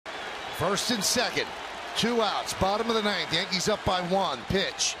First and second. 2 outs. Bottom of the ninth. Yankees up by 1.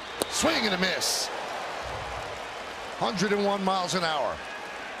 Pitch. Swing and a miss. 101 miles an hour.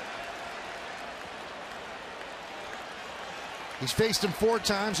 He's faced him 4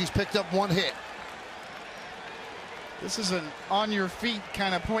 times. He's picked up 1 hit. This is an on your feet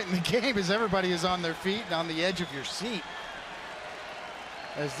kind of point in the game, as everybody is on their feet and on the edge of your seat.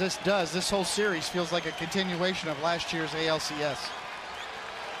 As this does, this whole series feels like a continuation of last year's ALCS.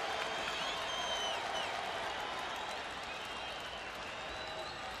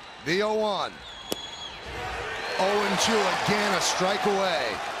 The 0-1. 0-2 again, a strike away.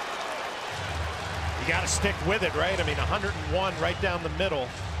 You got to stick with it, right? I mean, 101 right down the middle.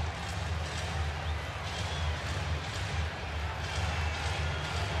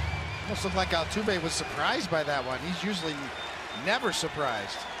 Almost looked like Altuve was surprised by that one. He's usually never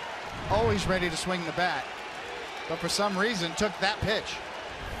surprised. Always ready to swing the bat. But for some reason, took that pitch.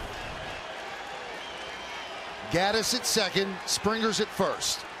 Gaddis at second, Springer's at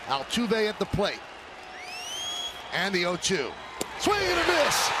first. Altuve at the plate. And the 0-2. Swing and a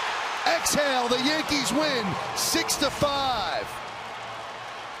miss. Exhale, the Yankees win 6-5.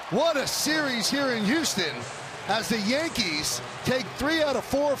 What a series here in Houston as the Yankees take 3 out of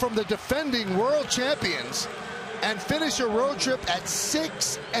 4 from the defending world champions and finish a road trip at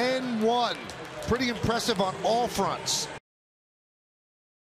 6-1. Pretty impressive on all fronts.